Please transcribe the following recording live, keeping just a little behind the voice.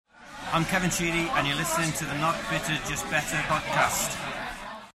I'm Kevin Sheedy, and you're listening to the Not Bitter, Just Better podcast.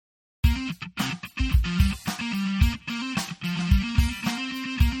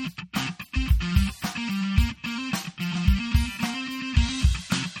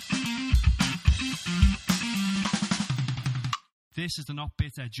 This is the Not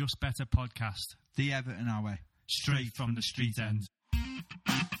Bitter, Just Better podcast. The Everton Hour. Straight from the street end.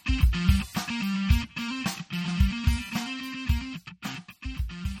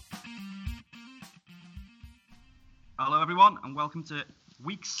 Hello everyone and welcome to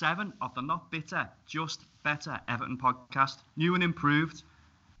week 7 of the Not Bitter, Just Better Everton podcast. New and improved.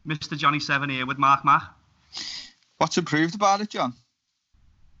 Mr. Johnny Seven here with Mark Mack. What's improved about it, John?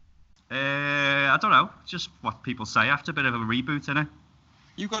 I don't know, just what people say after a bit of a reboot, innit?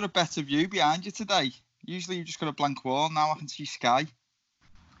 You've got a better view behind you today. Usually you've just got a blank wall, now I can see sky.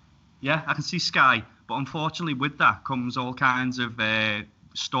 Yeah, I can see sky, but unfortunately with that comes all kinds of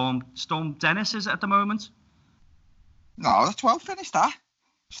Storm Dennis, is it at the moment? No, that's well finished, that.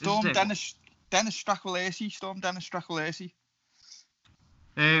 Storm Is Dennis Stracholacy. Storm Dennis Stracholacy.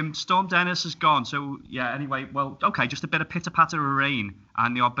 Storm Dennis is gone, so yeah, anyway, well, okay, just a bit of pitter-patter of rain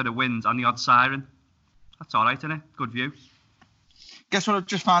and the odd bit of wind and the odd siren. That's alright, isn't it? Good view. Guess what I've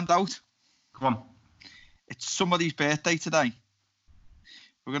just found out? Come on. It's somebody's birthday today.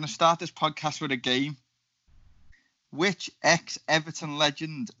 We're going to start this podcast with a game. Which ex-Everton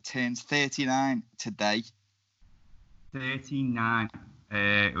legend turns 39 today? 39.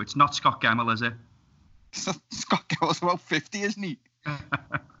 It's not Scott Gemmell, is it? Scott Gemmell's about 50, isn't he?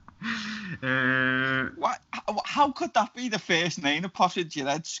 How could that be the first name that pops into your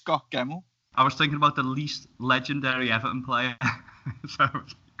head, Scott Gemmell? I was thinking about the least legendary Everton player.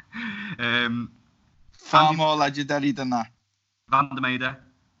 Far more legendary than that. Van der Meijden.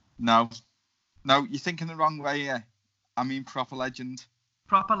 No, you're thinking the wrong way here. I mean proper legend.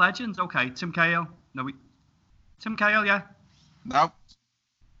 Proper legend? Okay, Tim Cahill. Tim Cahill, yeah. No.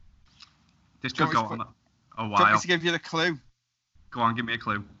 This could go on a while. Do you want me to give you the clue? Go on, give me a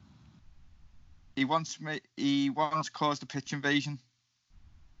clue. He once caused a pitch invasion.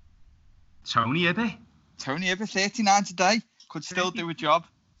 Tony Ibbe, 39 today. Could still do a job.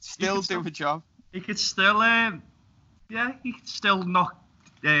 He could still, knock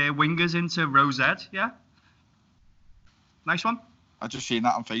wingers into Rosette, yeah. Nice one. I just seen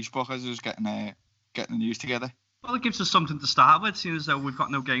that on Facebook as I was getting the news together. Well, it gives us something to start with, seeing as though we've got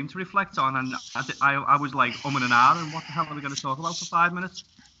no game to reflect on, and I was like umming and ahhing, what the hell are we going to talk about for 5 minutes?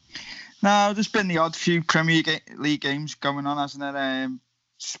 No, there's been the odd few Premier League games going on, hasn't there?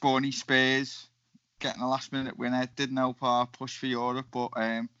 Sporny Spurs getting a last-minute winner didn't help our push for Europe, but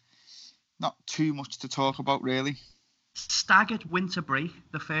not too much to talk about, really. Staggered winter break,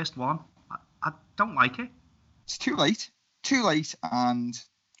 the first one. I don't like it. It's too late, and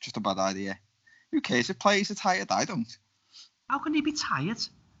just a bad idea. Who cares if players are tired? I don't. How can they be tired?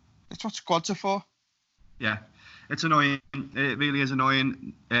 It's what squads are for. Yeah, it's annoying. It really is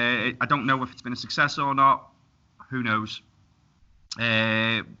annoying. I don't know if it's been a success or not. Who knows?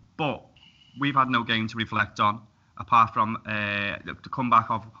 But we've had no game to reflect on, apart from the comeback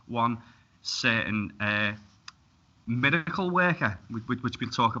of one certain miracle worker, which we'll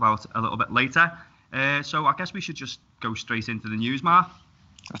talk about a little bit later. So I guess we should just go straight into the news, Mark.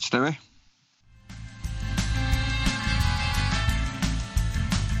 Let's do it.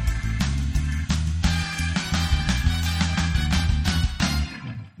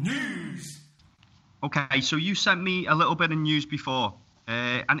 Okay, so you sent me a little bit of news before,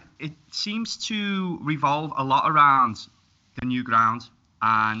 and it seems to revolve a lot around the new ground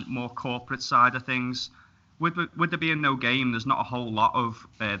and more corporate side of things. With there being no game, there's not a whole lot of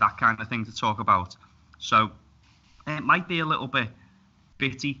that kind of thing to talk about. So it might be a little bit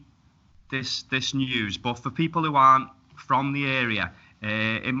bitty, this news, but for people who aren't from the area,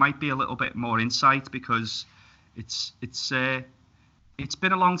 it might be a little bit more insight, because it's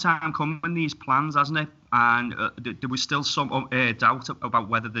been a long time coming, these plans, hasn't it? And there was still some doubt about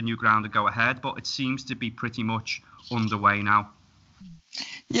whether the new ground would go ahead, but it seems to be pretty much underway now.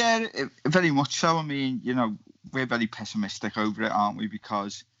 Yeah, very much so. I mean, we're very pessimistic over it, aren't we?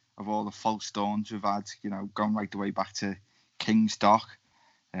 Because of all the false dawns we've had, going right the way back to King's Dock,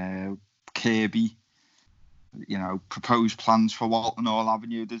 Kirby, proposed plans for Walton Hall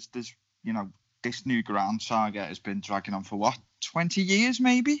Avenue. There's this new ground saga has been dragging on for what, 20 years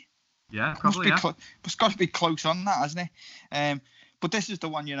maybe? Yeah, probably, It's got to be close on that, hasn't it? But this is the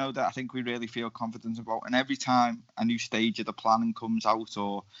one, that I think we really feel confident about. And every time a new stage of the planning comes out,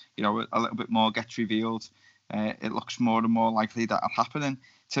 or, a little bit more gets revealed, it looks more and more likely that'll happen. And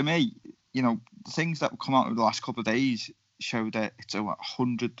to me, the things that have come out over the last couple of days show that it's over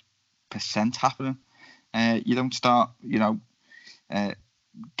 100 100% happening. You don't start,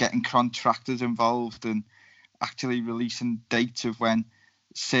 getting contractors involved and actually releasing dates of when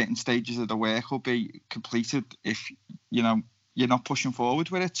certain stages of the work will be completed if, you're not pushing forward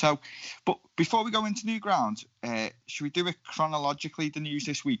with it. So, but before we go into new ground, should we do it chronologically, the news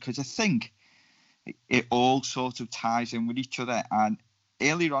this week? Because I think it all sort of ties in with each other. And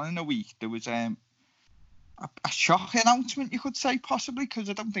earlier on in the week, there was a shock announcement, you could say, possibly, because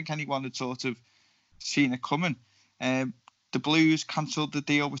I don't think anyone had sort of seen it coming. The Blues cancelled the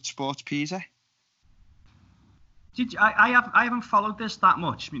deal with Sports Pisa. I haven't followed this that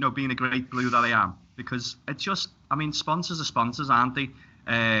much, being a great Blue that I am, because it's just, sponsors are sponsors, aren't they?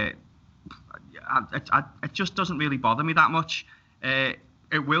 It just doesn't really bother me that much.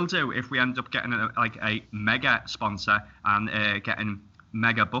 It will do if we end up getting a mega sponsor and getting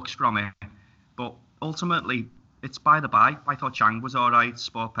mega bucks from it. But ultimately, it's by the by. I thought Chang was all right,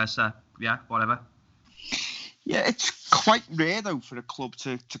 Sport Pesa, yeah, whatever. Yeah, it's quite rare, though, for a club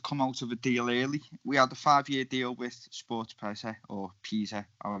to come out of a deal early. We had a 5-year deal with Sports Pesa, or Pisa,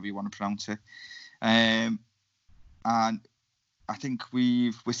 however you want to pronounce it. And I think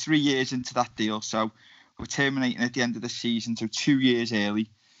we're 3 years into that deal, so we're terminating at the end of the season, so 2 years early.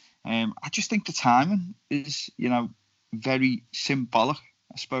 I just think the timing is, very symbolic,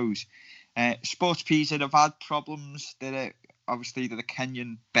 I suppose. Sports Pisa have had problems. They're a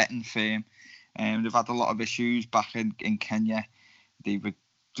Kenyan betting firm. They've had a lot of issues back in Kenya. They were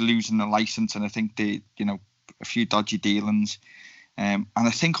losing the license, and I think a few dodgy dealings. And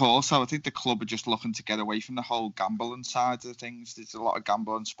I think the club are just looking to get away from the whole gambling side of things. There's a lot of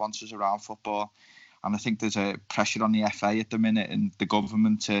gambling sponsors around football, and I think there's a pressure on the FA at the minute and the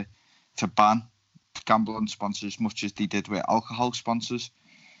government to ban gambling sponsors as much as they did with alcohol sponsors.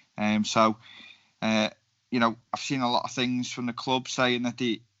 I've seen a lot of things from the club saying that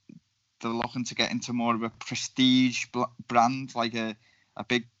they're looking to get into more of a prestige brand, like a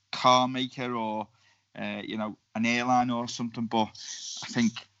big car maker or an airline or something. But I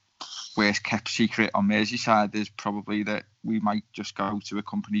think worst kept secret on Merseyside is probably that we might just go to a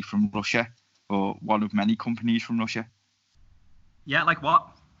company from Russia, or one of many companies from Russia. Yeah, like what?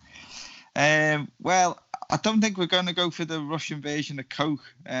 Well, I don't think we're going to go for the Russian version of Coke.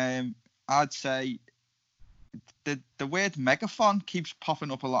 I'd say the word megaphone keeps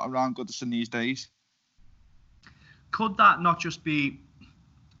popping up a lot around Goodison these days. Could that not just be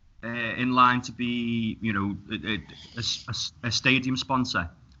in line to be, a stadium sponsor?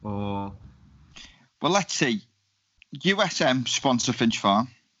 Or well, let's see. USM sponsor Finch Farm.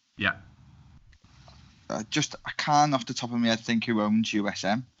 Yeah. I can't off the top of my head think who owns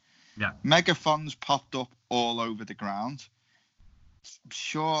USM. Yeah. Megaphones popped up all over the ground. I'm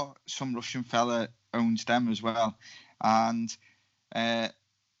sure some Russian fella owns them as well, and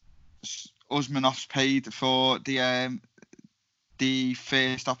Usmanov's paid for the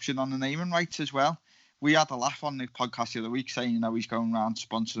first option on the naming rights as well. We had a laugh on the podcast the other week saying he's going around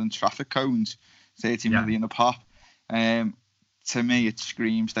sponsoring traffic cones, 30 million a pop. To me, it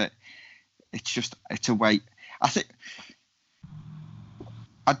screams that it's a way.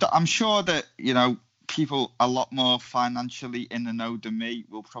 I'm sure that people a lot more financially in the know than me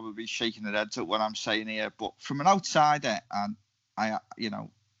will probably be shaking their heads at what I'm saying here. But from an outsider, and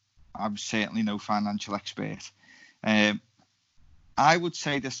I'm certainly no financial expert, I would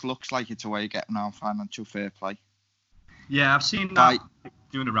say this looks like it's a way of getting around financial fair play. Yeah, I've seen that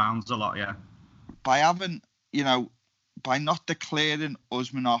doing the rounds a lot. Yeah, by having by not declaring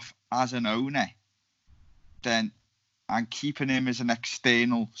Usmanov as an owner, then and keeping him as an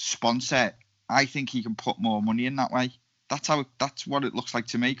external sponsor, I think he can put more money in that way. That's what it looks like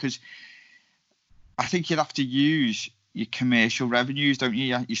to me, because I think you'd have to use your commercial revenues, don't you?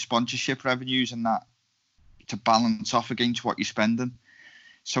 Your sponsorship revenues and that to balance off against what you're spending.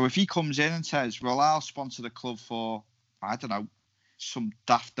 So if he comes in and says, well, I'll sponsor the club for, I don't know, some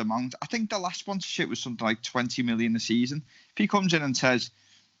daft amount. I think the last sponsorship was something like 20 million a season. If he comes in and says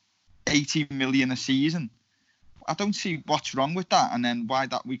 80 million a season, I don't see what's wrong with that, and then why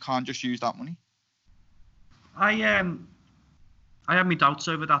that we can't just use that money. I have my doubts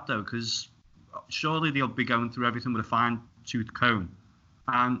over that though, because surely they'll be going through everything with a fine-tooth comb,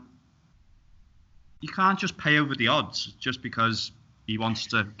 and you can't just pay over the odds just because he wants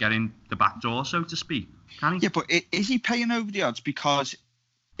to get in the back door, so to speak, can he? Yeah, but is he paying over the odds? Because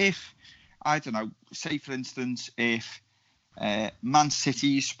if, I don't know, say for instance, if Man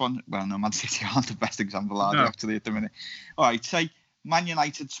City Man City aren't the best example, are they, actually, at the minute? All right, say Man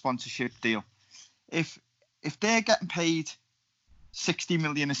United sponsorship deal. If they're getting paid 60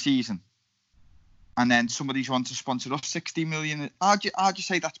 million a season, and then somebody's want to sponsor us 60 million. How'd you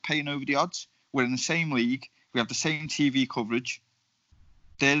say that's paying over the odds? We're in the same league. We have the same TV coverage.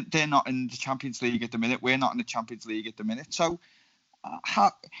 They're not in the Champions League at the minute. We're not in the Champions League at the minute. So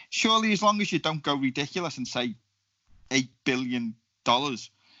surely, as long as you don't go ridiculous and say $8 billion,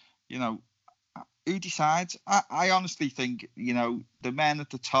 you know, who decides? I honestly think, you know, the men at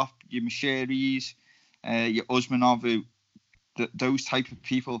the top, your Masheris, your Usmanov, those type of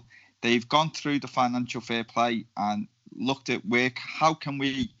people, they've gone through the financial fair play and looked at how can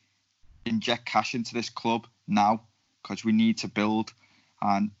we inject cash into this club now, because we need to build.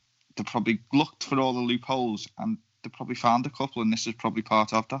 And they probably looked for all the loopholes and they probably found a couple, and this is probably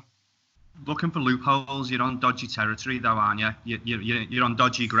part of that. Looking for loopholes, you're on dodgy territory though, aren't you? You're on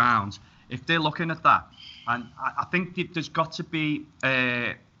dodgy ground. If they're looking at that, and I think there's got to be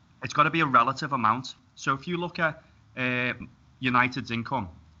it's got to be a relative amount. So if you look at United's income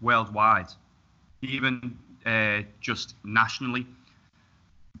worldwide, even just nationally,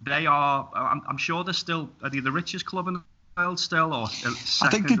 they are. I'm sure they're still. Are they the richest club in the world still, or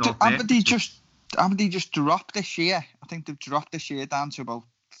second? I think they just dropped this year. I think they've dropped this year down to about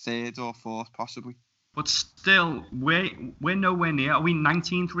third or fourth, possibly. But still, we're nowhere near. Are we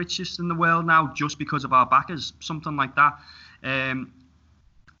 19th richest in the world now, just because of our backers, something like that?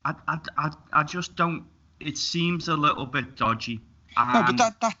 I just don't. It seems a little bit dodgy. No,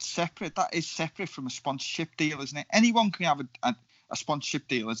 but that's separate. That is separate from a sponsorship deal, isn't it? Anyone can have a sponsorship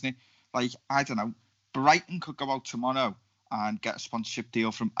deal, isn't it? Like, I don't know, Brighton could go out tomorrow and get a sponsorship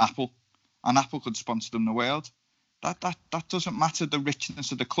deal from Apple, and Apple could sponsor them the world. That doesn't matter the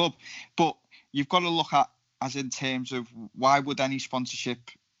richness of the club, but you've got to look at as in terms of why would any sponsorship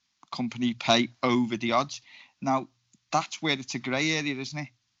company pay over the odds? Now, that's where it's a grey area, isn't it?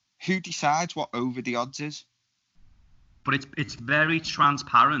 Who decides what over the odds is? But it's very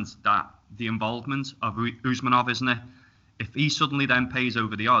transparent that the involvement of Usmanov, isn't it? If he suddenly then pays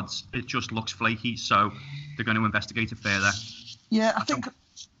over the odds, it just looks flaky. So they're going to investigate it further. Yeah, I think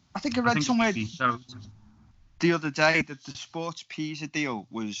I read somewhere the other day that the Sports Pizza deal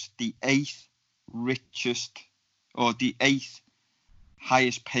was the 8th richest or the 8th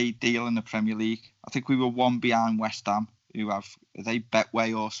highest paid deal in the Premier League. I think we were one behind West Ham, who are they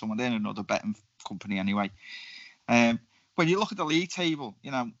Betway or someone? They're another betting company anyway. When you look at the league table, you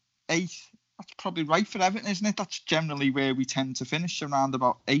know, 8th, that's probably right for Everton, isn't it? That's generally where we tend to finish, around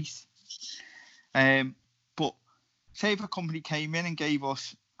about 8th. But say if a company came in and gave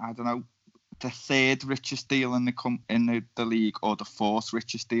us, I don't know, the 3rd richest deal in the league or the 4th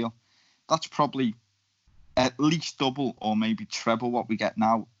richest deal, that's probably at least double or maybe treble what we get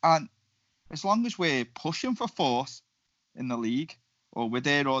now. And as long as we're pushing for 4th in the league, or we're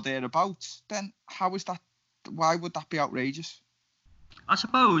there or thereabouts, then how is that? Why would that be outrageous? I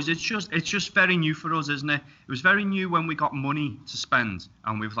suppose it's just very new for us, isn't it? It was very new when we got money to spend,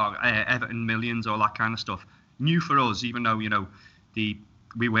 and we've like Everton millions, all that kind of stuff. New for us, even though, you know,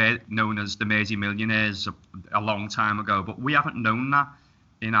 we were known as the Mersey Millionaires a long time ago, but we haven't known that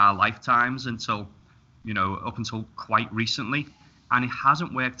in our lifetimes until, you know, up until quite recently, and it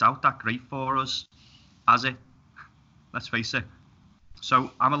hasn't worked out that great for us, has it? Let's face it.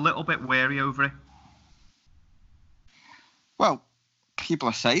 So I'm a little bit wary over it. Well, people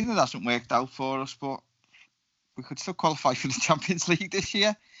are saying it hasn't worked out for us, but we could still qualify for the Champions League this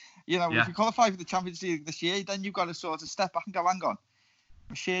year. You know, if we qualify for the Champions League this year, then you've got to sort of step back and go, hang on.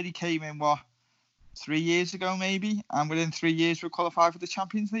 Mashiri came in, 3 years ago maybe, and within 3 years we'll qualify for the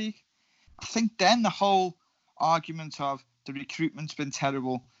Champions League. I think then the whole argument of the recruitment's been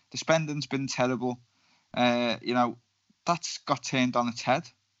terrible, the spending's been terrible, you know, that's got turned on its head.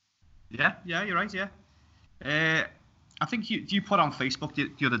 Yeah, you're right, yeah. I think you put on Facebook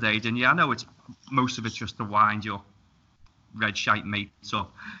the other day, didn't you? I know most of it's just to wind your red shite mates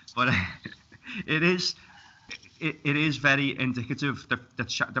up, but it is very indicative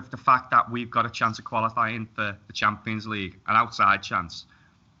the fact that we've got a chance of qualifying for the Champions League, an outside chance.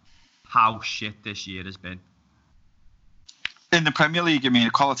 How shit this year has been. In the Premier League, you mean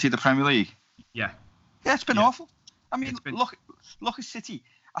the quality of the Premier League? Yeah. Yeah, it's been awful. I mean, look at City.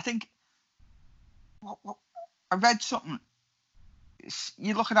 I think. I read something.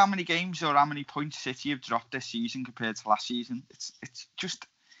 You look at how many games or how many points City have dropped this season compared to last season. It's just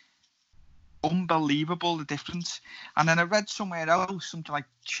unbelievable, the difference. And then I read somewhere else something like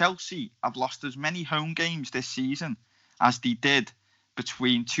Chelsea have lost as many home games this season as they did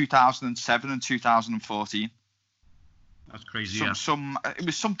between 2007 and 2014. That's crazy. It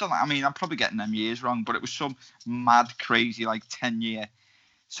was something. I mean, I'm probably getting them years wrong, but it was some mad, crazy 10-year.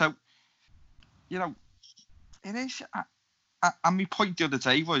 So, you know. It is. And my point the other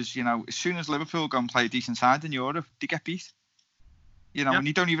day was, as soon as Liverpool go and play a decent side in Europe, they get beat. And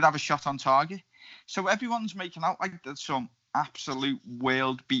you don't even have a shot on target. So everyone's making out like there's some absolute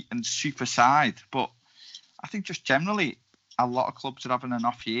world-beaten super side. But I think just generally, a lot of clubs are having an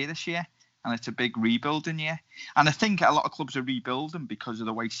off year this year. And it's a big rebuilding year. And I think a lot of clubs are rebuilding because of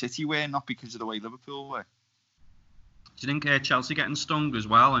the way City were, not because of the way Liverpool were. Do you think Chelsea getting stung as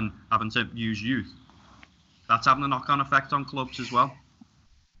well and having to use youth? That's having a knock-on effect on clubs as well.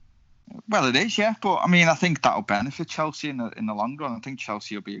 Well, it is, yeah. But, I think that'll benefit Chelsea in the long run. I think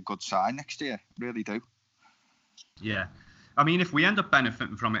Chelsea will be a good side next year. Really do. Yeah. If we end up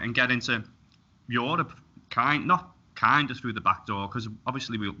benefiting from it and get into Europe, not kind of through the back door, because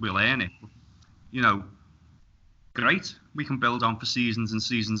obviously we'll earn it. Great. We can build on for seasons and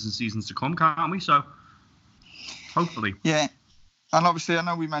seasons and seasons to come, can't we? So, hopefully. Yeah. And obviously, I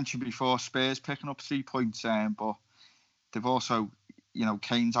know we mentioned before Spurs picking up 3 points, but they've also,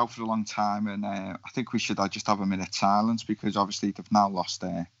 Kane's out for a long time, and I think we should just have a minute silence because obviously they've now lost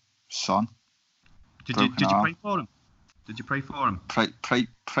their son. Did you pray for him? Did you pray for him?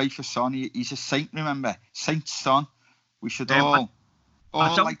 Pray for Son. He's a saint, remember? Saint's son. We should all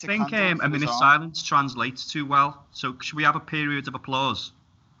I don't light think candle a minute silence translates too well. So should we have a period of applause?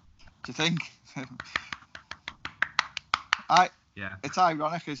 Do you think? Yeah. It's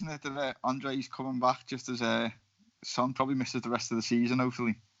ironic, isn't it, that Andre's coming back just as Son probably misses the rest of the season,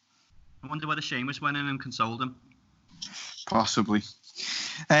 hopefully. I wonder whether Seamus went in and consoled him. Possibly.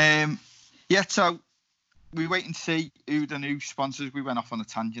 So we wait and see who the new sponsors. We went off on a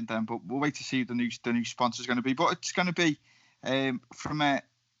tangent then, but we'll wait to see who the new sponsor is going to be. But it's going to be from a.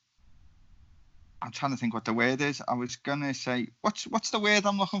 I'm trying to think what the word is. I was going to say what's the word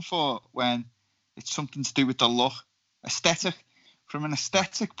I'm looking for when it's something to do with the look, aesthetic. From an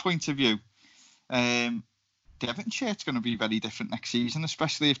aesthetic point of view, the Everton shirt's going to be very different next season,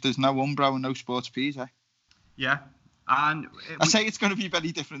 especially if there's no Umbro and no Sports Pizza. Yeah. And I say it's going to be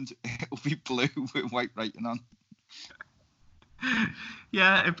very different. It'll be blue with white writing on.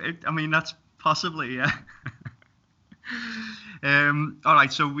 Yeah, that's possibly, yeah. All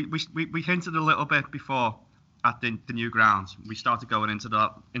right, so we hinted a little bit before at the new grounds. We started going into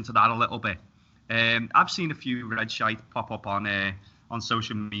that a little bit. I've seen a few red shite pop up on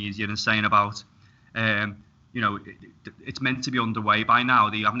social media and saying about, it's meant to be underway by now.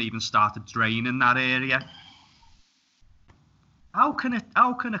 They haven't even started draining that area. How can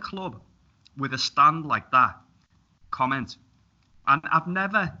a club with a stand like that comment? And I've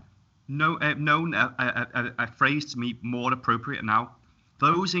never known a phrase to me more appropriate now.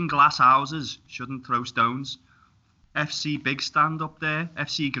 Those in glass houses shouldn't throw stones. FC Big Stand up there,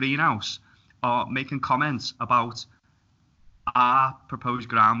 FC Greenhouse, are making comments about our proposed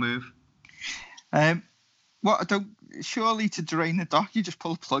ground move. Surely to drain the dock, you just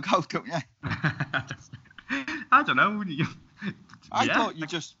pull a plug out, don't you? I don't know. I thought you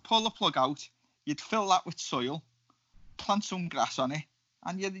just pull the plug out, you'd fill that with soil, plant some grass on it,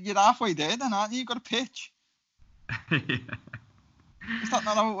 and you're halfway there then, aren't you? You've got a pitch. Yeah. Is that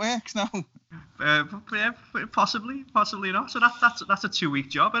not how it works now? Yeah, possibly not. So that's a 2-week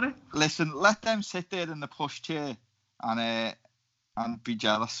job, isn't it? Listen, let them sit there in the pushchair and be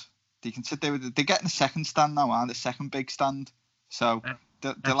jealous. They can sit there they're getting a second stand now, and a second big stand. So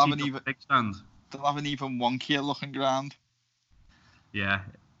they'll have an even big stand. They'll have an even wonkier looking ground. Yeah.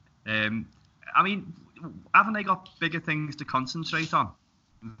 Haven't they got bigger things to concentrate on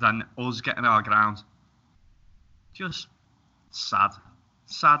than us getting our ground? Just sad.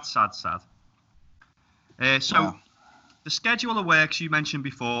 The schedule of works you mentioned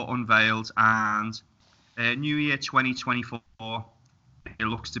before unveiled, and New Year 2024, it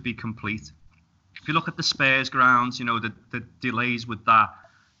looks to be complete. If you look at the Spurs grounds, the delays with that,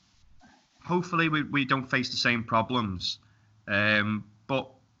 hopefully we don't face the same problems. But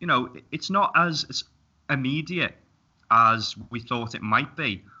it's not as immediate as we thought it might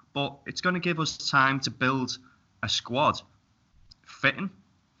be, but it's going to give us time to build a squad fitting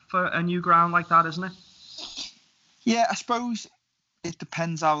for a new ground like that, isn't it? Yeah, I suppose it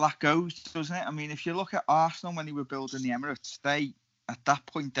depends how that goes, doesn't it? If you look at Arsenal when they were building the Emirates, at that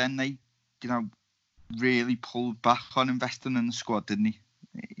point then they really pulled back on investing in the squad, didn't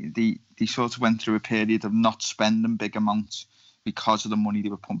they? They sort of went through a period of not spending big amounts because of the money they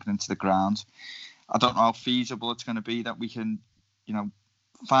were pumping into the ground. I don't know how feasible it's going to be that we can,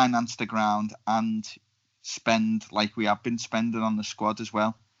 finance the ground and spend like we have been spending on the squad as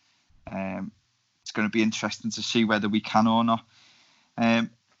well. It's going to be interesting to see whether we can or not.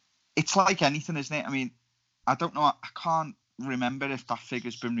 It's like anything, isn't it? I don't know. I can't remember if that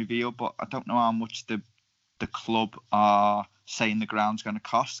figure's been revealed, but I don't know how much the the club are saying the ground's going to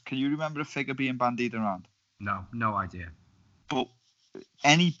cost. Can you remember a figure being bandied around? No idea. But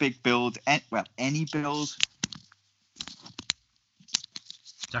any big build, any build.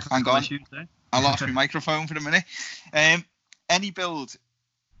 Hang on, I lost my microphone for a minute. Any build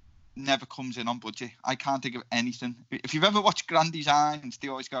never comes in on budget. I can't think of anything. If you've ever watched Grand Designs, they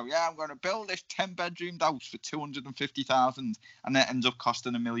always go, "Yeah, I'm going to build this 10-bedroomed house for 250,000," and it ends up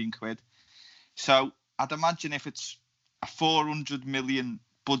costing £1 million. So I'd imagine if it's a 400 million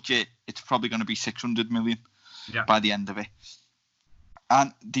budget, it's probably going to be 600 million by the end of it.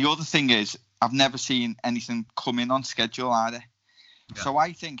 And the other thing is, I've never seen anything come in on schedule either. Yeah. So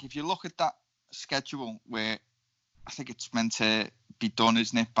I think if you look at that schedule, where I think it's meant to be done,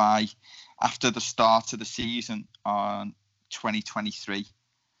 isn't it, by after the start of the season on 2023.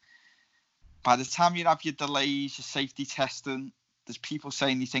 By the time you have your delays, your safety testing, there's people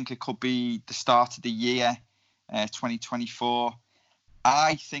saying they think it could be the start of the year, 2024.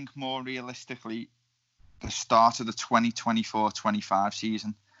 I think more realistically, the start of the 2024-25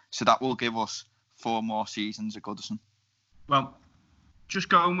 season. So that will give us 4 more seasons at Goodison. Well, just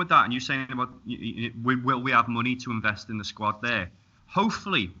going with that, and you saying about will we have money to invest in the squad there?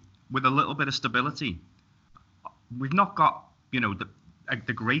 Hopefully, with a little bit of stability. We've not got,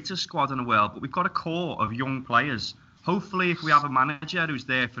 the greatest squad in the world, but we've got a core of young players. Hopefully, if we have a manager who's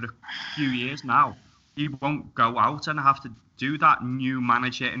there for a few years now, he won't go out and have to do that new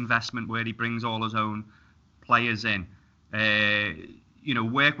manager investment where he brings all his own players in.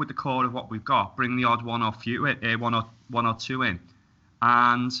 Work with the core of what we've got, bring the odd one or two in.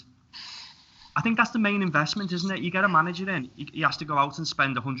 And I think that's the main investment, isn't it? You get a manager in, he has to go out and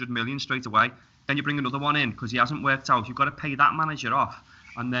spend 100 million straight away. Then you bring another one in because he hasn't worked out. You've got to pay that manager off.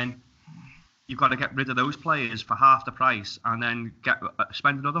 And then you've got to get rid of those players for half the price and then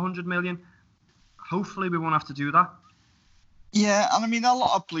spend another 100 million. Hopefully we won't have to do that. Yeah, and I mean, a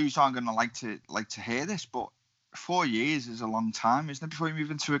lot of Blues aren't going to like to hear this, but 4 years is a long time, isn't it, before you move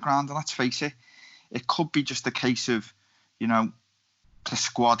into a ground? And let's face it, it could be just a case of, the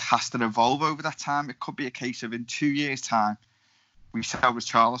squad has to evolve over that time. It could be a case of in 2 years' time, we sell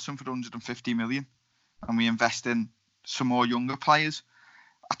Richarlison for 150 million and we invest in some more younger players.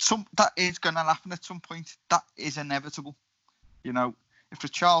 That is going to happen at some point. That is inevitable. If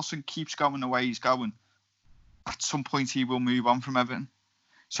Richarlison keeps going the way he's going, at some point he will move on from Everton.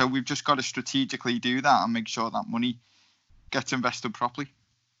 So we've just got to strategically do that and make sure that money gets invested properly.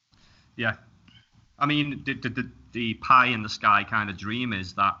 Yeah. I mean, the pie in the sky kind of dream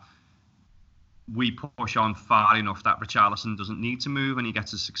is that we push on far enough that Richarlison doesn't need to move and he gets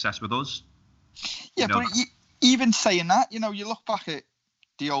his success with us. Yeah, but even saying that, you look back at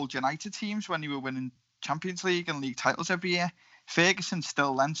the old United teams when they were winning Champions League and league titles every year. Ferguson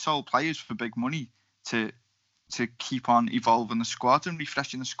still then sold players for big money to keep on evolving the squad and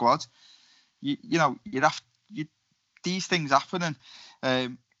refreshing the squad. These things happen,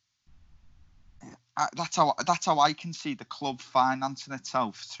 and that's how I can see the club financing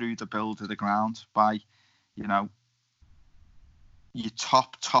itself through the build of the ground by, your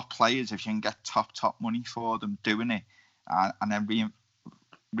top players, if you can get top money for them doing it, and then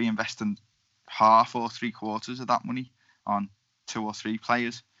reinvesting half or 3/4 of that money on 2 or 3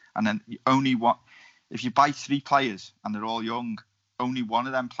 players, and then if you buy 3 players and they're all young, only one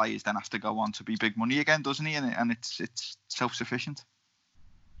of them players then has to go on to be big money again, doesn't he? And it's self-sufficient.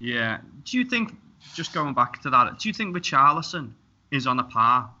 Yeah. Do you think, just going back to that, do you think Richarlison is on a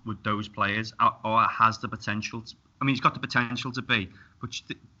par with those players, or has the potential to, he's got the potential to be, but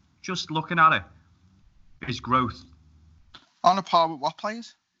just looking at it, his growth. On a par with what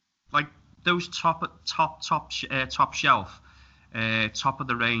players? Like those top shelf, top of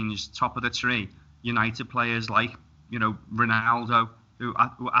the range, top of the tree United players like, Ronaldo, who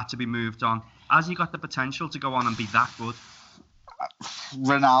had to be moved on. Has he got the potential to go on and be that good?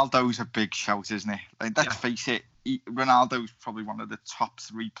 Ronaldo's a big shout, isn't he? Let's face it, Ronaldo's probably one of the top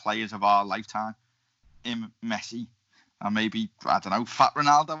 3 players of our lifetime. Him, Messi, and maybe, I don't know, Fat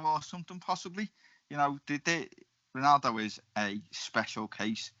Ronaldo or something possibly. Ronaldo is a special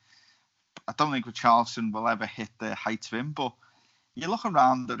case. I don't think Richarlison will ever hit the heights of him, but you look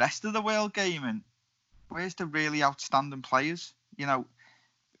around the rest of the world game and where's the really outstanding players?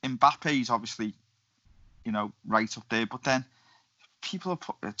 Mbappe's obviously, right up there, but then people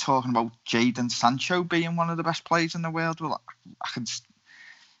are talking about Jadon Sancho being one of the best players in the world. Well,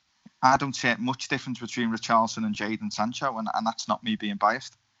 I don't see much difference between Richarlison and Jadon Sancho, and that's not me being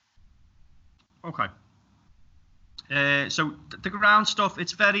biased. Okay. So the ground stuff,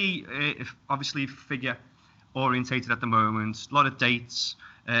 it's very obviously figure orientated at the moment. A lot of dates.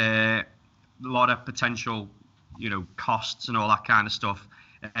 lot of potential, costs and all that kind of stuff.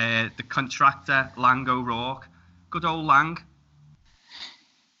 The contractor, Lang O'Rourke, good old Lang.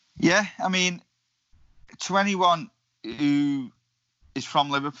 Yeah, I mean, to anyone who is from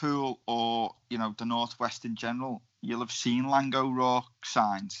Liverpool or, the Northwest in general, you'll have seen Lang O'Rourke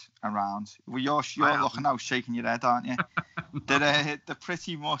signs around. Well, you're looking out, shaking your head, aren't you? They're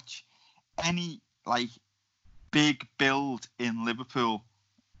pretty much any, big build in Liverpool,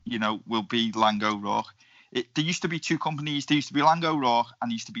 will be Lang O'Rourke. There used to be two companies. There used to be Lang O'Rourke and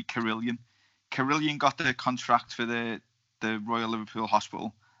there used to be Carillion. Carillion got the contract for the Royal Liverpool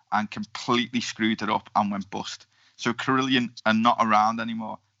Hospital and completely screwed it up and went bust. So Carillion are not around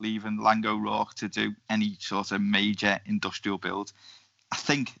anymore, leaving Lang O'Rourke to do any sort of major industrial build. I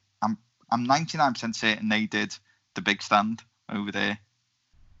think I'm 99% certain they did the big stand over there.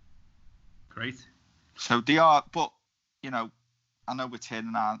 Great. So they are, but I know we're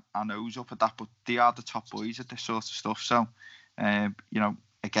turning our nose up at that, but they are the top boys at this sort of stuff. So,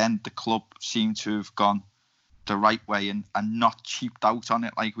 again, the club seem to have gone the right way and not cheaped out on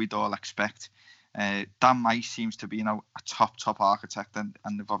it like we'd all expect. Dan Mice seems to be, a top architect, and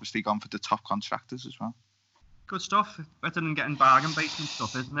they've obviously gone for the top contractors as well. Good stuff. Better than getting bargain basement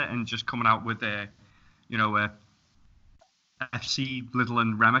stuff, isn't it? And just coming out with FC Little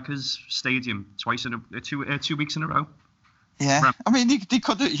and Remaker's stadium twice in 2 weeks in a row. Yeah, I mean, they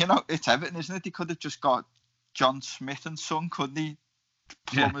could have, it's Everton, isn't it? They could have just got John Smith and Son, couldn't they?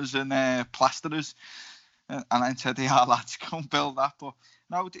 Plumbers and plasterers. And then said, yeah, lads, go and build that. But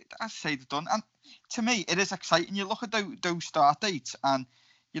no, I say they're done. And to me, it is exciting. You look at those start dates and,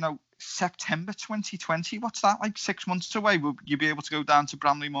 September 2020, what's that, 6 months away? Will you be able to go down to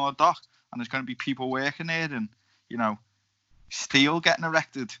Bramley-Moore Dock and there's going to be people working there and, steel getting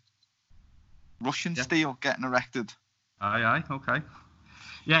erected. Russian steel getting erected. Aye, okay.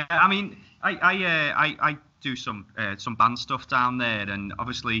 Yeah, I mean, I do some band stuff down there, and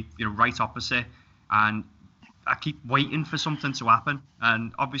obviously, right opposite, and I keep waiting for something to happen.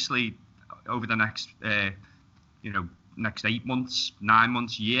 And obviously, over the next, next 8 months, 9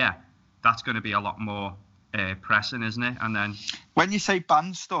 months, year, that's going to be a lot more pressing, isn't it? And then when you say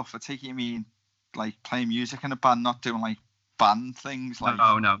band stuff, I take it you mean playing music in a band, not doing band things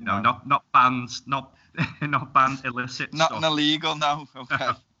no, not bands, not band illicit nothing stuff. Illegal, no. Okay.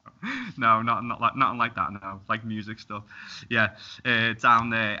 No, nothing like that. No, like music stuff. Yeah,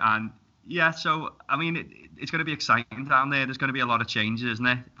 down there, and yeah. So I mean, it's going to be exciting down there. There's going to be a lot of changes, isn't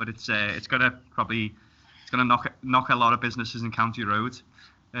it? But it's going to knock a lot of businesses in County Road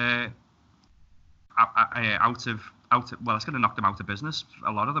out of. Well, it's going to knock them out of business.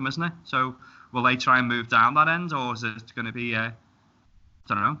 A lot of them, isn't it? So will they try and move down that end, or is it going to be? I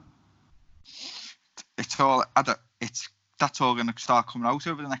don't know. That's all going to start coming out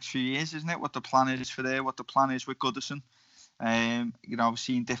over the next few years, isn't it? What the plan is for there, what the plan is with Goodison. We've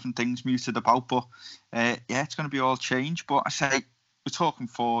seen different things muted about, but it's going to be all change. But I say we're talking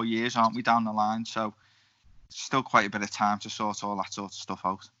 4 years, aren't we, down the line? So still quite a bit of time to sort all that sort of stuff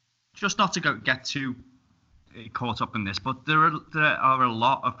out. Just not to get too caught up in this, but there are a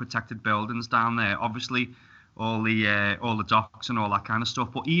lot of protected buildings down there. Obviously, all the docks and all that kind of stuff.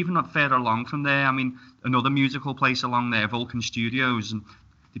 But even up further along from there, I mean, another musical place along there, Vulcan Studios, and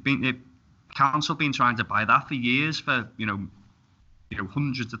the council been trying to buy that for years for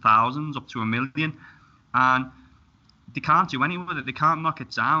hundreds of thousands, up to $1 million, and they can't do anything with it. They can't knock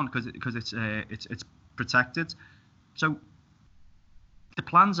it down because it's protected. So the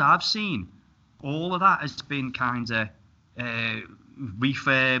plans I've seen, all of that has been kind of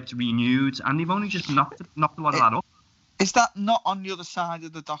refurbed, renewed, and they've only just knocked a lot of that up. Is that not on the other side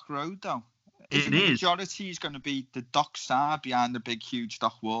of the dock road, though? It is. The majority is going to be the dock side behind the big, huge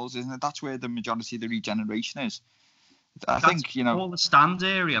dock walls, isn't it? That's where the majority of the regeneration is. I think all the stand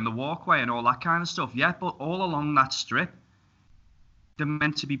area and the walkway and all that kind of stuff. Yeah, but all along that strip, they're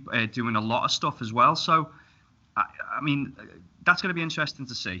meant to be doing a lot of stuff as well. So, I mean, that's going to be interesting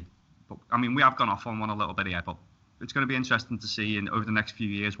to see. But I mean, we have gone off on one a little bit here, but it's going to be interesting to see over the next few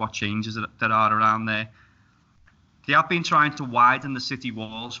years what changes that are around there. They have been trying to widen the city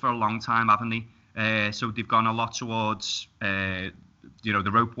walls for a long time, haven't they? So they've gone a lot towards, the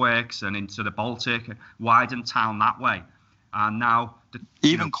rope works and into the Baltic, widen town that way. And now...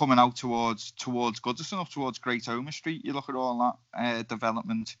 coming out towards Goodison, up towards Great Omer Street, you look at all that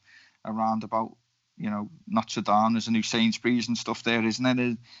development around about, Notre Dame, there's a new Sainsbury's and stuff there, isn't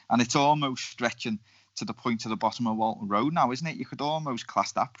it? And it's almost stretching to the point of the bottom of Walton Road now, isn't it? You could almost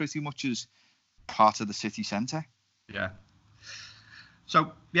class that pretty much as part of the city centre. Yeah.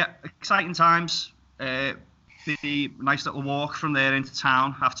 So, yeah, exciting times. the nice little walk from there into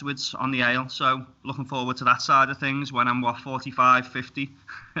town afterwards on the ale. So looking forward to that side of things when I'm 45, 50.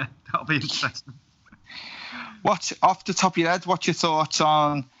 That'll be interesting. What, off the top of your head, what's your thoughts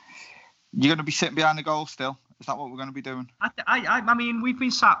on, you're going to be sitting behind the goal still? Is that what we're going to be doing? I mean, we've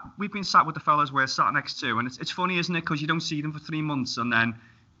been sat with the fellas we're sat next to, and it's funny, isn't it? Because you don't see them for 3 months, and then,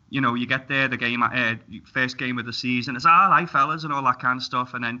 you know, you get there, the game, first game of the season, it's all right, fellas, and all that kind of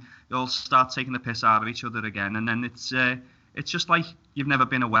stuff, and then you all start taking the piss out of each other again, and then it's just like you've never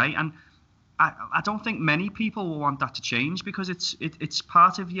been away, and I don't think many people will want that to change because it's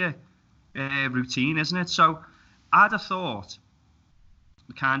part of your routine, isn't it? So I'd have thought,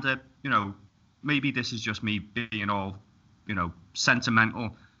 kind of, you know, maybe this is just me being all, you know,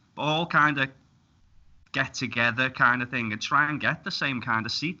 sentimental, but all kind of get together kind of thing and try and get the same kind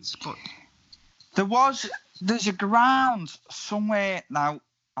of seats. But there's a ground somewhere. Now,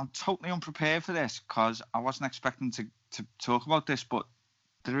 I'm totally unprepared for this because I wasn't expecting to talk about this, but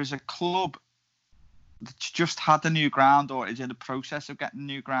there is a club that's just had a new ground or is in the process of getting a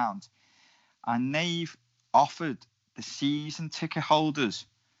new ground, and they've offered the season ticket holders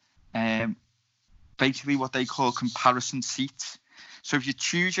basically what they call comparison seats. So if you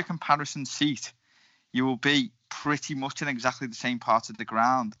choose your comparison seat, you will be pretty much in exactly the same part of the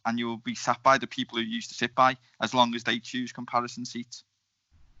ground, and you will be sat by the people who you used to sit by as long as they choose comparison seats.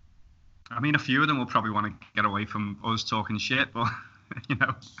 I mean, a few of them will probably want to get away from us talking shit, but you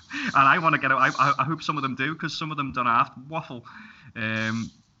know, and I want to get away. I hope some of them do, because some of them don't have to waffle.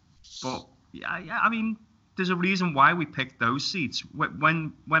 But yeah, I mean, there's a reason why we picked those seats.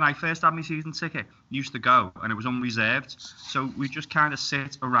 When I first had my season ticket, used to go, and it was unreserved. So we just kind of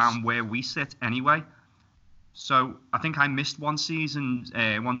sit around where we sit anyway. So I think I missed one season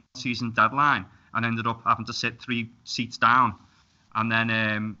deadline and ended up having to sit 3 seats down, and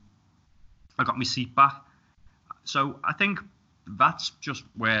then I got my seat back. So I think that's just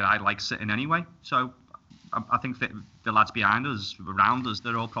where I like sitting anyway. So I think that the lads behind us, around us,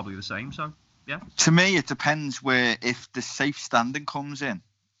 they're all probably the same. So. Yeah. To me, it depends where, if the safe standing comes in,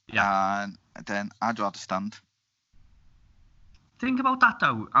 and then I'd rather stand. Think about that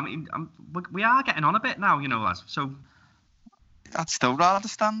though. I mean, we are getting on a bit now, you know, lads. So I'd still rather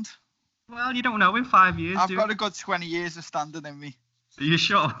stand. Well, you don't know in 5 years. I've got a good 20 years of standing in me. Are you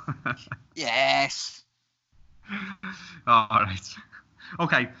sure? Yes. All right.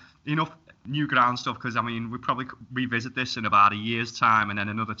 Okay. Enough new ground stuff, because I mean, we'll probably revisit this in about a year's time, and then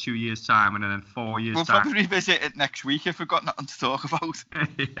another 2 years' time, and then 4 years' We'll time. probably revisit it next week if we've got nothing to talk about.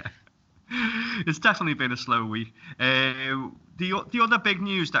 Yeah. It's definitely been a slow week. The other big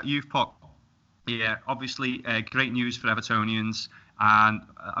news that you've put, yeah, obviously great news for Evertonians, and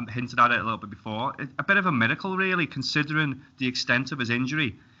I hinted at it a little bit before. A bit of a miracle, really, considering the extent of his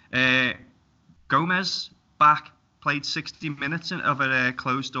injury. Gomez back, played 60 minutes of a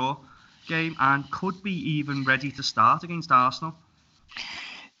closed door game, and could be even ready to start against Arsenal.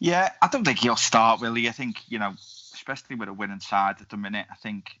 Yeah, I don't think he'll start, really. I think, you know, especially with a winning side at the minute, I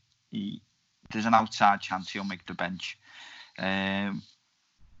think there's an outside chance he'll make the bench. And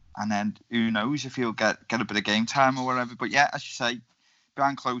then who knows if he'll get a bit of game time or whatever. But yeah, as you say,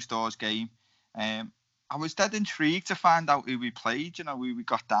 behind closed doors game. I was dead intrigued to find out who we played, you know, who we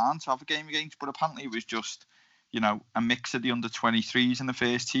got down to have a game against, but apparently it was just, you know, a mix of the under-23s and the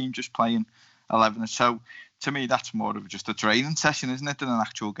first team just playing 11. So to me, that's more of just a training session, isn't it, than an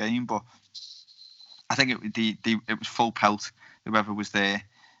actual game? But I think it was full pelt, whoever was there.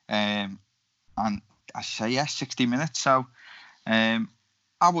 And I say, yeah, 60 minutes. So I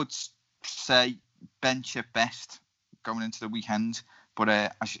would say bench at best going into the weekend.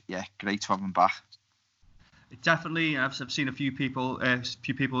 But yeah, great to have him back. Definitely, I've seen a few people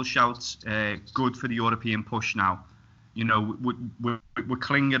shout good for the European push now. You know, we're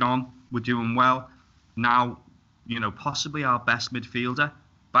clinging on, we're doing well. Now, you know, possibly our best midfielder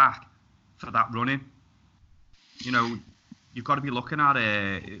back for that running. You know, you've got to be looking at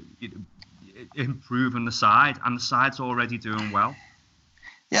improving the side, and the side's already doing well.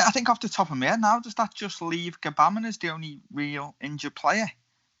 Yeah, I think off the top of my head now, does that just leave Gbamin as the only real injured player?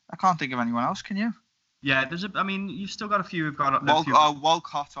 I can't think of anyone else, can you? Yeah, I mean, you've still got a few who've got...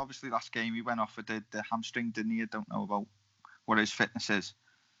 Walcott, obviously, last game, he went off with the hamstring, didn't he? I don't know about what his fitness is.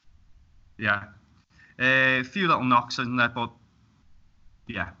 Yeah. A few little knocks, isn't there? But,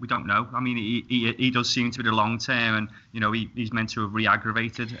 yeah, we don't know. I mean, he does seem to be the long term, and, you know, he's meant to have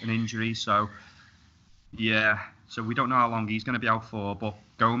re-aggravated an injury, so, yeah. So we don't know how long he's going to be out for, but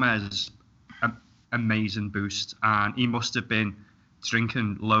Gomez, amazing boost, and he must have been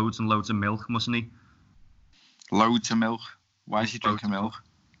drinking loads and loads of milk, mustn't he? Loads of milk. Why is he drinking milk?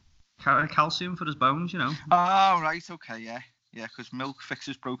 calcium for his bones, you know. Oh, right, okay, yeah. Yeah, because milk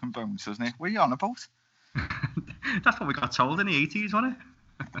fixes broken bones, doesn't it? What are you on about? That's what we got told in the 80s, wasn't it?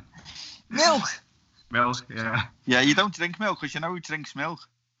 Milk? Milk, yeah. Yeah, you don't drink milk because you know who drinks milk.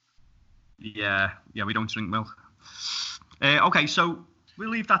 Yeah, we don't drink milk. Okay, so we'll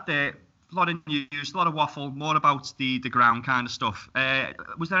leave that there. A lot of news, a lot of waffle, more about the ground kind of stuff.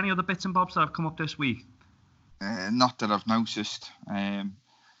 Was there any other bits and bobs that have come up this week? Not that I've noticed.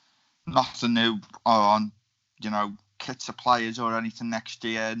 Nothing new on, kit suppliers or anything next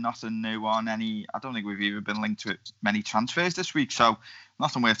year. Nothing new on any. I don't think we've even been linked to many transfers this week, so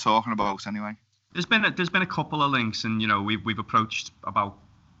nothing worth talking about anyway. There's been a couple of links, and we've approached about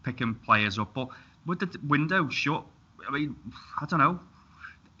picking players up, but with the window shut, I mean, I don't know.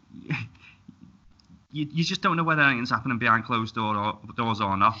 You just don't know whether anything's happening behind closed doors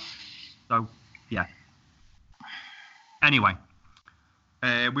or not. So, yeah. Anyway,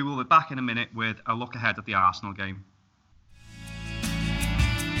 we will be back in a minute with a look ahead at the Arsenal game.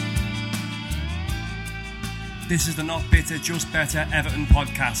 This is the Not Bitter, Just Better Everton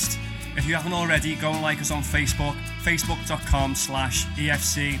podcast. If you haven't already, go and like us on Facebook,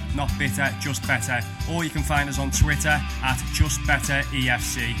 facebook.com/EFC Not Bitter, Just Better, or you can find us on Twitter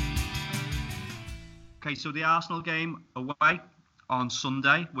 @JustBetterEFC. Okay, so the Arsenal game away on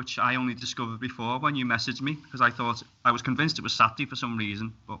Sunday, which I only discovered before when you messaged me, because I was convinced it was Saturday for some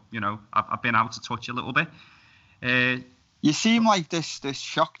reason, but I've been out of touch a little bit. You seem like this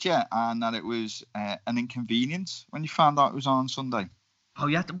shocked you, and that it was an inconvenience when you found out it was on Sunday. Oh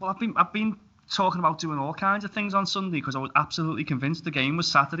yeah, well I've been talking about doing all kinds of things on Sunday because I was absolutely convinced the game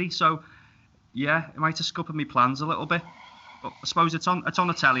was Saturday. So yeah, it might have scuppered my plans a little bit, but I suppose it's on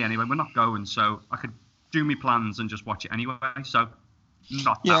the telly anyway. We're not going, so I could do my plans and just watch it anyway. So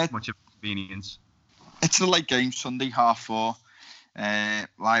not that much of a convenience. It's the late game Sunday, 4:30.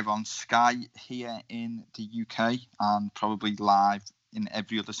 Live on Sky here in the UK, and probably live in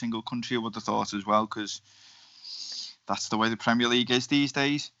every other single country, I would have thought as well, because that's the way the Premier League is these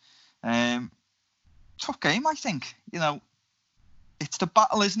days. Tough game, I think. It's the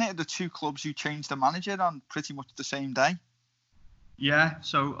battle, isn't it, of the two clubs who changed the manager on pretty much the same day. Yeah,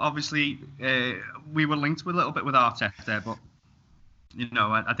 so obviously we were linked with a little bit with Arteta, but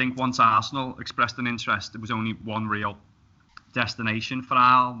I think once Arsenal expressed an interest, there was only one real destination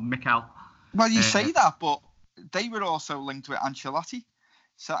for Mikel. Well, you say that, but they were also linked with Ancelotti,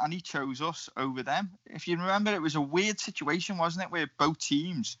 and he chose us over them. If you remember, it was a weird situation, wasn't it, where both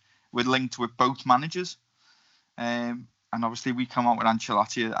teams were linked with both managers, and obviously we come out with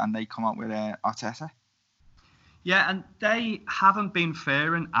Ancelotti and they come out with Arteta. Yeah, and they haven't been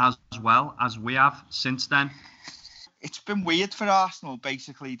faring as well as we have since then. It's been weird for Arsenal,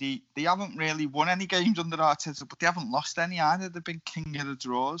 basically. They haven't really won any games under Arteta, but they haven't lost any either. They've been king of the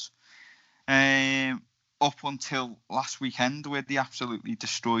draws up until last weekend, where they absolutely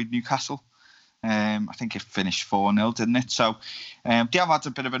destroyed Newcastle. I think it finished 4-0, didn't it? So they have had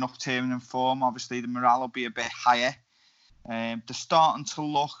a bit of an upturn in form. Obviously, the morale will be a bit higher. They're starting to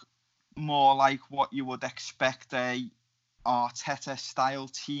look more like what you would expect a Arteta-style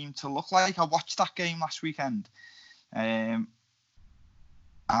team to look like. I watched that game last weekend. And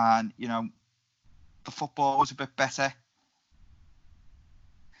the football was a bit better.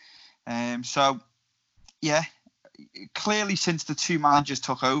 So yeah, clearly since the two managers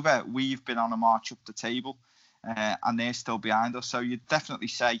took over, we've been on a march up the table, and they're still behind us. So you'd definitely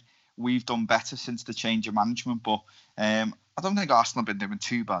say we've done better since the change of management, but I don't think Arsenal have been doing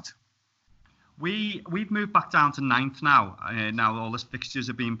too bad. We've moved back down to 9th now. Now all the fixtures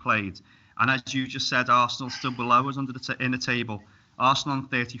are being played. And as you just said, Arsenal still below us in the table. Arsenal on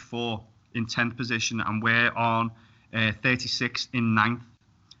 34 in 10th position, and we're on 36 in 9th.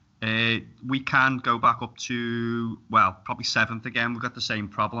 We can go back up to, probably 7th again. We've got the same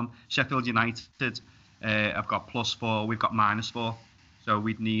problem. Sheffield United have got +4, we've got -4. So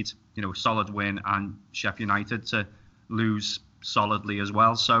we'd need, a solid win, and Sheffield United to lose solidly as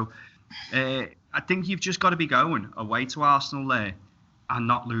well. So I think you've just got to be going away to Arsenal there and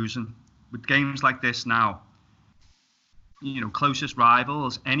not losing. With games like this now, closest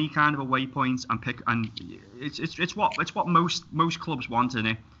rivals, any kind of away points, and it's what most clubs want, isn't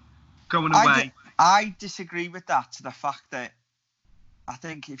it? Going away. I disagree with that, to the fact that I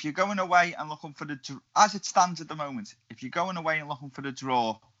think if you're going away and looking for as it stands at the moment, if you're going away and looking for the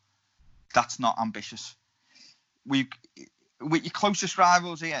draw, that's not ambitious. With your closest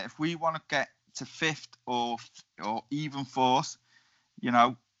rivals here, if we want to get to 5th or even 4th,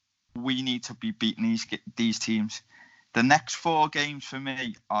 we need to be beating these teams. The next 4 games for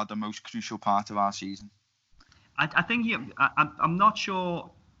me are the most crucial part of our season. I think I'm not sure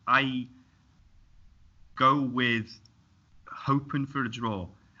I go with hoping for a draw.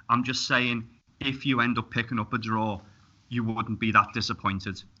 I'm just saying, if you end up picking up a draw, you wouldn't be that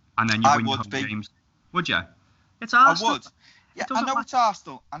disappointed, and then you win your home games. Would you? It's Arsenal. I would. Yeah, I know it's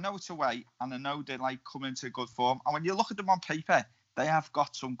Arsenal. I know it's away, and I know they come into good form. And when you look at them on paper, they have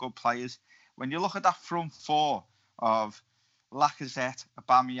got some good players. When you look at that front four of Lacazette,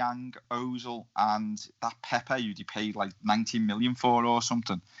 Aubameyang, Ozil, and that Pepe, who they paid like 19 million for or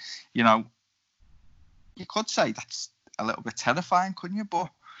something, you could say that's a little bit terrifying, couldn't you? But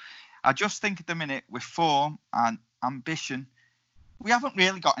I just think at the minute, with form and ambition, we haven't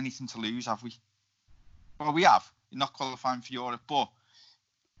really got anything to lose, have we? Well, we have. You're not qualifying for Europe, but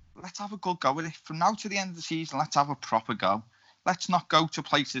let's have a good go with it. From now to the end of the season, let's have a proper go. Let's not go to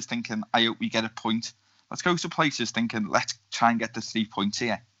places thinking, I hope we get a point. Let's go to places thinking, let's try and get the 3 points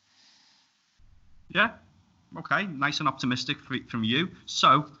here. Yeah. Okay. Nice and optimistic from you.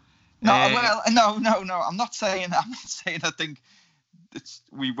 So. No. I'm not saying I think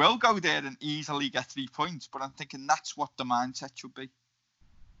we will go there and easily get 3 points, but I'm thinking that's what the mindset should be.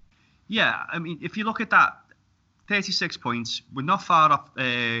 Yeah. I mean, if you look at that, 36 points. We're not far off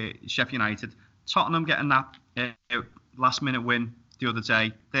Sheffield United. Tottenham getting that last-minute win the other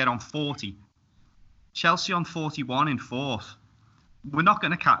day. They're on 40. Chelsea on 41 in fourth. We're not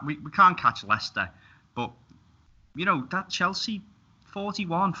going to catch. We can't catch Leicester, but that Chelsea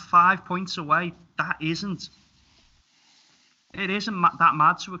 41, 5 points away. It isn't that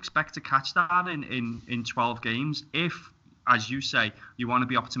mad to expect to catch that in 12 games. If, as you say, you want to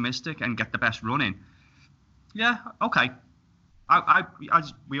be optimistic and get the best run in. Yeah, okay.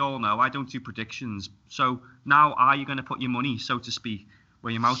 As we all know, I don't do predictions. So now, are you going to put your money, so to speak,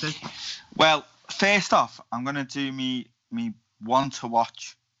 where your mouth is? Well, first off, I'm going to do me one to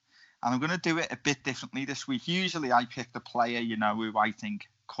watch, and I'm going to do it a bit differently this week. Usually, I pick the player, who I think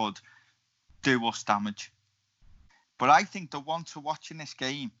could do us damage. But I think the one to watch in this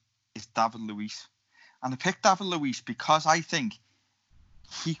game is David Luiz, and I picked David Luiz because I think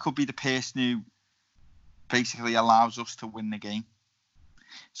he could be the person who basically allows us to win the game.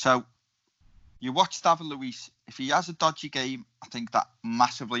 So you watch David Luiz. If he has a dodgy game, I think that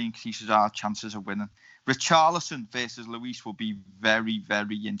massively increases our chances of winning. Richarlison versus Luiz will be very,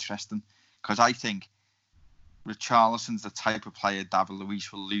 very interesting, because I think Richarlison's the type of player David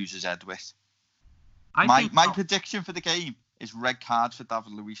Luiz will lose his head with. My prediction for the game is red card for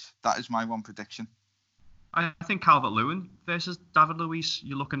David Luiz. That is my one prediction. I think Calvert-Lewin versus David Luiz,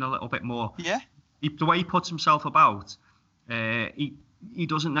 you're looking a little bit more. Yeah. The way he puts himself about, he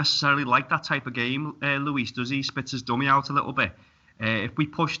doesn't necessarily like that type of game, Luiz, does he? He spits his dummy out a little bit. If we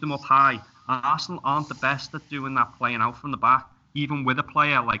push them up high, Arsenal aren't the best at doing that, playing out from the back, even with a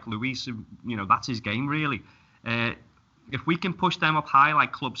player like Luiz, that's his game, really. If we can push them up high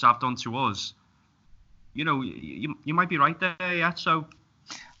like clubs have done to us, you might be right there, yeah. So,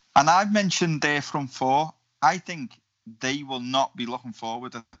 and I've mentioned their front four. I think they will not be looking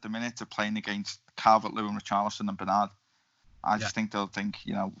forward at the minute to playing against Calvert-Lewin, Richarlison and Bernard. I just think they'll think,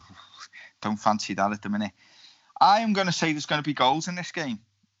 don't fancy that at the minute. I am going to say there's going to be goals in this game.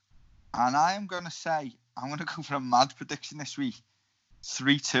 And I am going to say, I'm going to go for a mad prediction this week.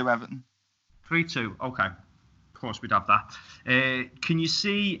 3-2 Everton. 3-2, okay. Of course we'd have that. Can you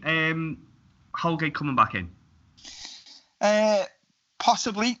see Holgate coming back in?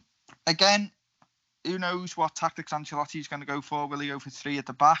 Possibly. Again, who knows what tactics Ancelotti's going to go for? Will he go for 3 at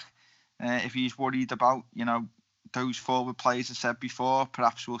the back? If he's worried about, those forward players I said before,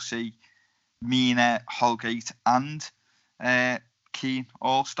 perhaps we'll see Mina, Holgate and Keane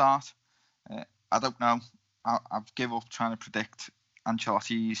all start. I don't know. I've given up trying to predict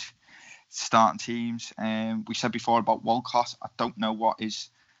Ancelotti's starting teams. We said before about Walcott. I don't know what his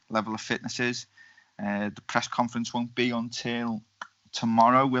level of fitness is. The press conference won't be until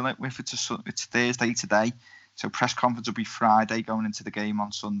tomorrow, will it? If it's Thursday today, so press conference will be Friday going into the game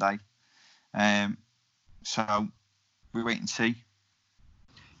on Sunday. So we wait and see.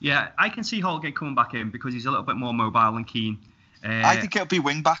 Yeah, I can see Holgate coming back in because he's a little bit more mobile than Keane. I think it'll be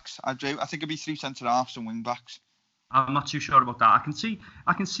wing backs. I do. I think it'll be 3 centre halves and wing backs. I'm not too sure about that.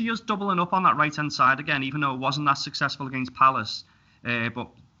 I can see us doubling up on that right hand side again, even though it wasn't that successful against Palace. But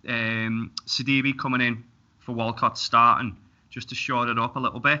Sidibe coming in for Walcott starting just to shore it up a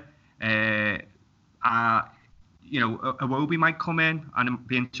little bit. Iwobi might come in, and it'd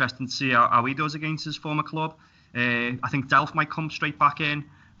be interesting to see how he does against his former club. I think Delph might come straight back in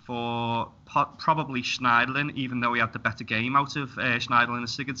for probably Schneiderlin, even though he had the better game out of Schneiderlin and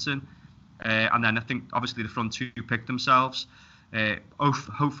Sigurdsson. And then I think obviously the front two picked themselves.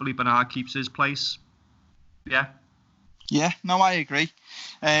 Hopefully Bernard keeps his place. Yeah. Yeah, no, I agree.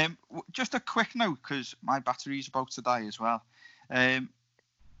 Just a quick note, because my battery's about to die as well.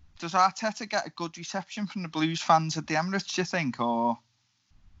 Does Arteta get a good reception from the Blues fans at the Emirates, do you think, or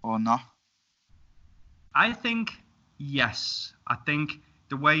not? I think yes. I think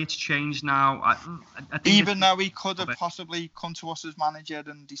the way it's changed now, I think even though he could have possibly come to us as manager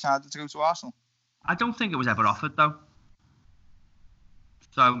and decided to go to Arsenal. I don't think it was ever offered though.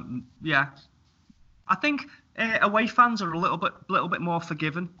 So yeah, I think away fans are a little bit more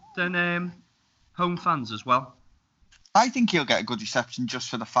forgiving than home fans as well. I think he'll get a good reception just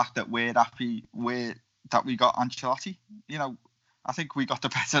for the fact that we're happy that we got Ancelotti. You know, I think we got the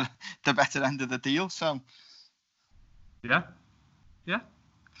better end of the deal. So yeah.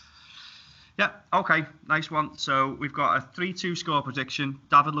 Okay, nice one. So we've got a 3-2 score prediction.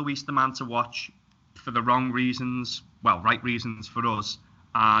 David Luiz, the man to watch for the wrong reasons. Well, right reasons for us.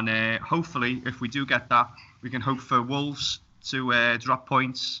 And hopefully, if we do get that, we can hope for Wolves to drop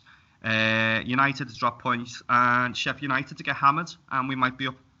points, United to drop points, and Sheffield United to get hammered, and we might be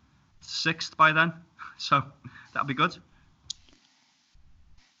up 6th by then. So that'll be good.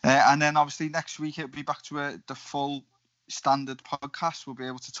 And then obviously next week it'll be back to the full standard podcast. We'll be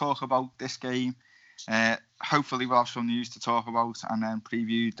able to talk about this game. Hopefully we'll have some news to talk about, and then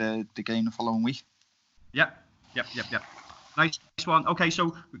preview the game the following week. Yep. Nice one. Okay,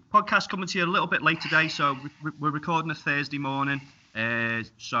 so podcast coming to you a little bit late today. So we're recording a Thursday morning.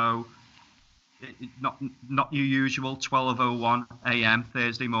 So not your usual 12:01 a.m.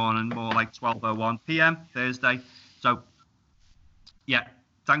 Thursday morning, more like 12:01 p.m. Thursday. So yeah,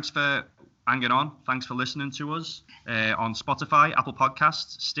 thanks for hanging on. Thanks for listening to us on Spotify, Apple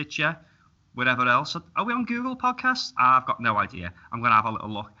Podcasts, Stitcher, wherever else. Are we on Google Podcasts? I've got no idea. I'm going to have a little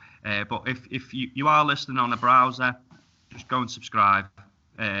look. But if you are listening on a browser, just go and subscribe.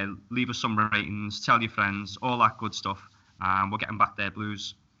 Leave us some ratings. Tell your friends. All that good stuff. And we're getting back there,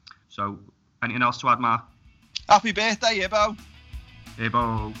 Blues. So, anything else to add, Mark? Happy birthday, Ibo.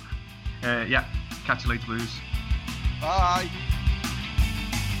 Yeah, catch you later, Blues. Bye.